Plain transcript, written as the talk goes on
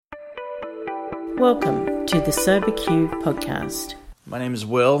Welcome to the Sober Q podcast. My name is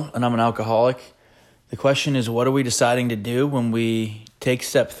Will, and I'm an alcoholic. The question is, what are we deciding to do when we take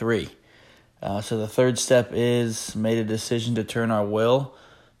step 3? So the third step is made a decision to turn our will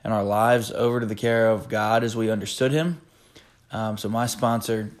and our lives over to the care of God as we understood Him. So my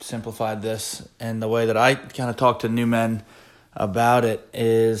sponsor simplified this, and the way that I kind of talk to new men about it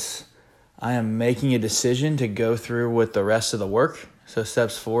is I am making a decision to go through with the rest of the work. So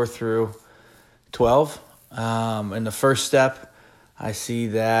steps 4 through 12. In the first step, I see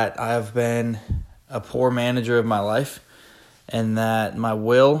that I have been a poor manager of my life, and that my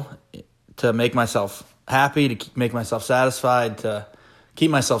will to make myself happy, to make myself satisfied, to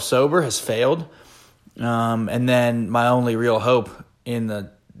keep myself sober has failed. And then my only real hope in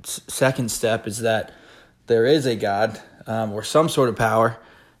the second step is that there is a God or some sort of power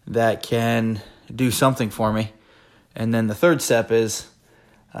that can do something for me. And then the third step is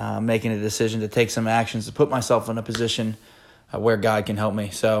making a decision to take some actions to put myself in a position where God can help me.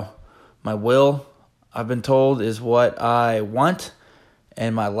 So my will, I've been told, is what I want,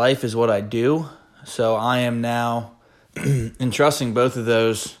 and my life is what I do. So I am now entrusting both of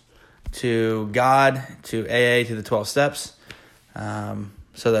those to God, to AA, to the 12 steps,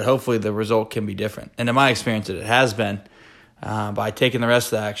 so that hopefully the result can be different. And in my experience, it has been by taking the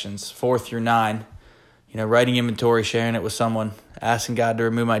rest of the actions, 4 through 9, writing inventory, sharing it with someone, asking God to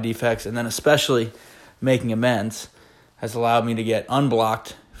remove my defects, and then especially making amends has allowed me to get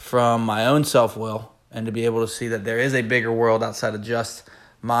unblocked from my own self-will and to be able to see that there is a bigger world outside of just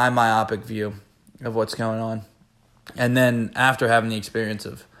my myopic view of what's going on. And then after having the experience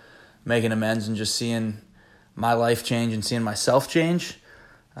of making amends and just seeing my life change and seeing myself change,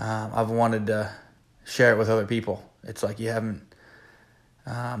 I've wanted to share it with other people. It's like you haven't.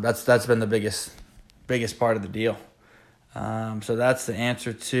 That's been the biggest part of the deal. So that's the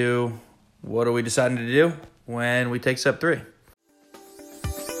answer to what are we deciding to do when we take step 3.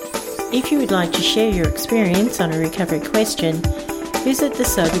 If you would like to share your experience on a recovery question, visit the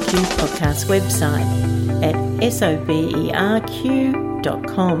Sober Q podcast website at soberq.com.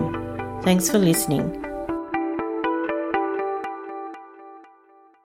 Thanks for listening.